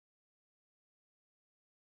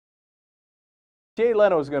Jay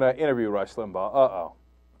Leno is going to interview Rush Limbaugh. Uh-oh.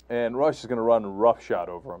 And Rush is going to run roughshod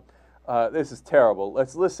over him. This is terrible.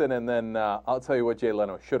 Let's listen, and then I'll tell you what Jay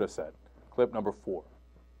Leno should have said. Clip number 4.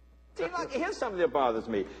 See, look, here's something that bothers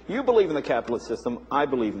me. You believe in the capitalist system. I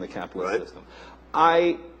believe in the capitalist system.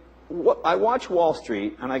 I watch Wall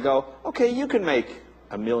Street, and I go, okay, you can make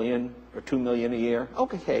 $1 million or $2 million a year.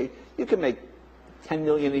 Okay, you can make $10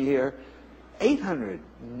 million a year. $800,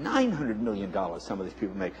 $900 million some of these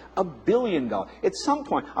people make. $1 billion. At some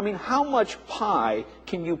point, I mean, how much pie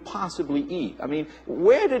can you possibly eat? I mean,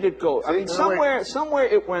 where did it go? I mean, somewhere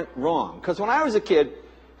it went wrong. Because when I was a kid,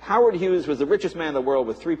 Howard Hughes was the richest man in the world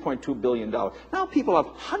with $3.2 billion. Now people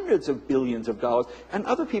have hundreds of billions of dollars, and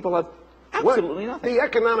other people have absolutely nothing. The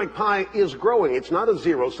economic pie is growing. It's not a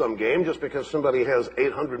zero-sum game. Just because somebody has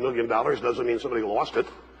 $800 million doesn't mean somebody lost it.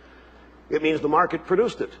 It means the market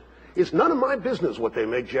produced it. It's none of my business what they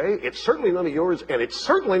make, Jay. It's certainly none of yours, and it's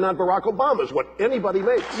certainly not Barack Obama's what anybody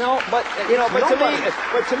makes. No, but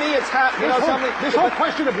to me, it's this whole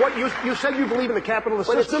question of what you said you believe in the capitalist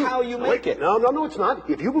system. It's how you make it. No, it's not.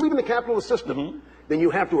 If you believe in the capitalist system, then you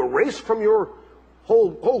have to erase from your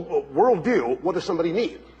whole worldview what does somebody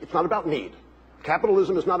need. It's not about need.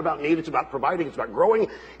 Capitalism is not about need. It's about providing. It's about growing.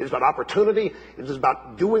 It's about opportunity. It's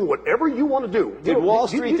about doing whatever you want to do. Did Wall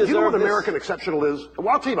Street deserve you know what this? American exceptional is? Well,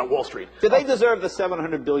 I'll tell you about Wall Street. Did they deserve the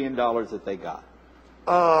 $700 billion that they got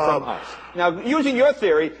from us? Now, using your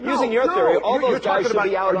theory, all those guys should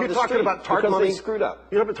be out on the street because they screwed up.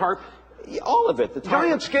 You know the TARP? All of it. The TARP.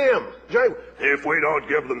 Giant scam. If we don't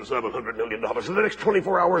give them $700 million in the next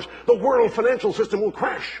 24 hours, the world financial system will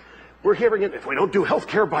crash. We're hearing it. If we don't do health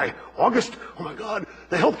care by August, oh my God,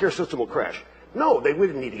 the health care system will crash. No, we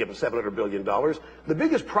didn't need to give them $700 billion. The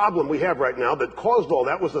biggest problem we have right now that caused all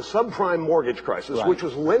that was the subprime mortgage crisis, which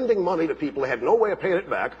was lending money to people who had no way of paying it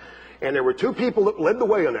back. And there were 2 people that led the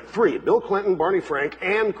way on it. 3, Bill Clinton, Barney Frank,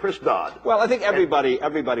 and Chris Dodd. Well, I think everybody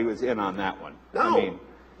was in on that one.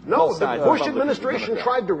 No, the Bush administration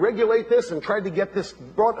tried to regulate this and tried to get this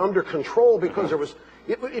brought under control because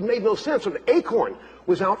it made no sense. And Acorn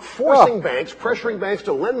was out forcing banks, pressuring banks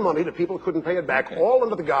to lend money to people who couldn't pay it back, all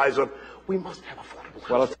under the guise of, we must have affordable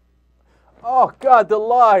housing. Oh, God, the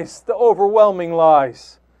lies, the overwhelming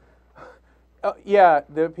lies. Yeah,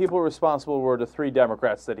 the people responsible were the 3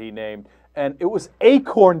 Democrats that he named, and it was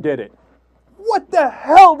Acorn did it. What the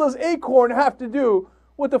hell does Acorn have to do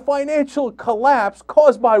with the financial collapse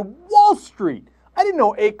caused by Wall Street? I didn't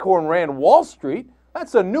know Acorn ran Wall Street.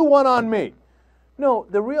 That's a new one on me. No,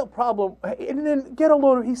 the real problem, and then get a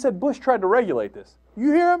load of, he said Bush tried to regulate this.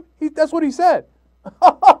 You hear him? That's what he said.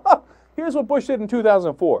 Here's what Bush did in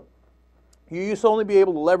 2004. You used to only be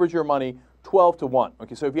able to leverage your money 12 to 1.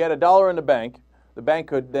 Okay, so if you had $1 in the bank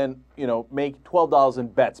could then, make $12 in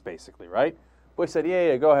bets basically, right? Bush said,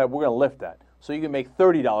 yeah, go ahead, we're going to lift that. So you can make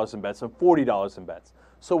 $30 in bets and $40 in bets.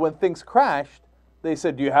 So when things crashed, they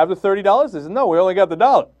said, do you have the $30? They said, no, we only got the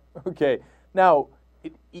 $1. Okay, now,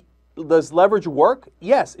 does leverage work?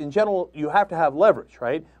 Yes, in general, you have to have leverage,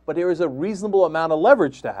 right? But there is a reasonable amount of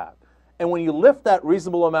leverage to have. And when you lift that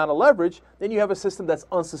reasonable amount of leverage, then you have a system that's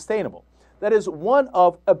unsustainable. That is one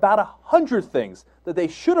of about 100 things that they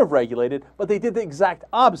should have regulated, but they did the exact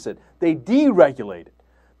opposite. They deregulated.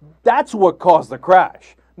 That's what caused the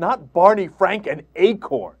crash, not Barney Frank and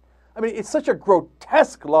Acorn. I mean, it's such a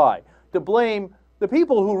grotesque lie to blame the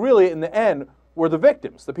people who really, in the end, were the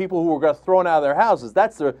victims, the people who got thrown out of their houses.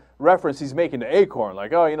 That's the reference he's making to Acorn,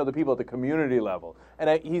 like, oh, the people at the community level.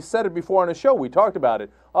 And he said it before on the show. We talked about it.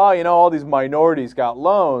 Oh, all these minorities got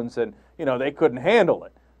loans and, they couldn't handle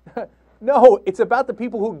it. No, it's about the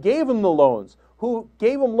people who gave them the loans, who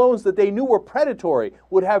gave them loans that they knew were predatory,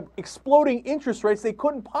 would have exploding interest rates they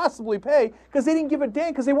couldn't possibly pay because they didn't give a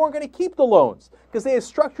damn because they weren't going to keep the loans, because they had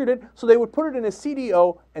structured it so they would put it in a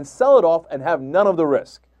CDO and sell it off and have none of the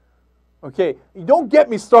risk. Okay, don't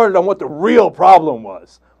get me started on what the real problem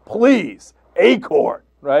was. Please, Acorn,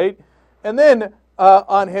 right? And then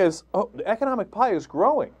on his, the economic pie is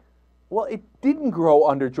growing. Well, it didn't grow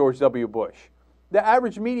under George W. Bush. The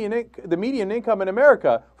average median income in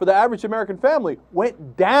America for the average American family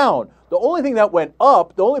went down. The only thing that went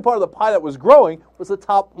up, the only part of the pie that was growing, was the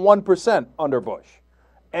top 1% under Bush,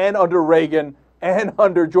 and under Reagan, and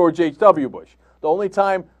under George H.W. Bush. The only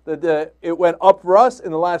time that it went up for us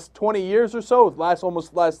in the last 20 years or so,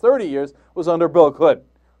 almost the last 30 years, was under Bill Clinton.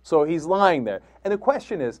 So he's lying there. And the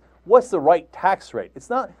question is, what's the right tax rate? It's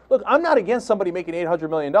not, look, I'm not against somebody making $800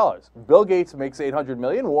 million. Bill Gates makes $800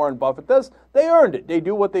 million, Warren Buffett does. They earned it. They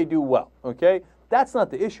do what they do well, okay? That's not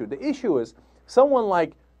the issue. The issue is someone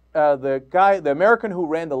like the American who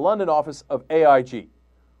ran the London office of AIG,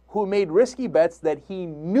 who made risky bets that he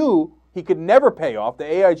knew he could never pay off, the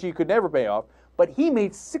AIG could never pay off, but he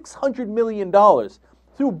made $600 million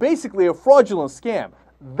through basically a fraudulent scam.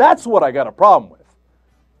 That's what I got a problem with.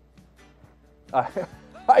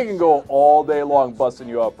 I can go all day long busting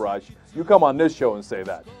you up, Raj. You come on this show and say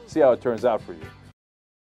that. See how it turns out for you.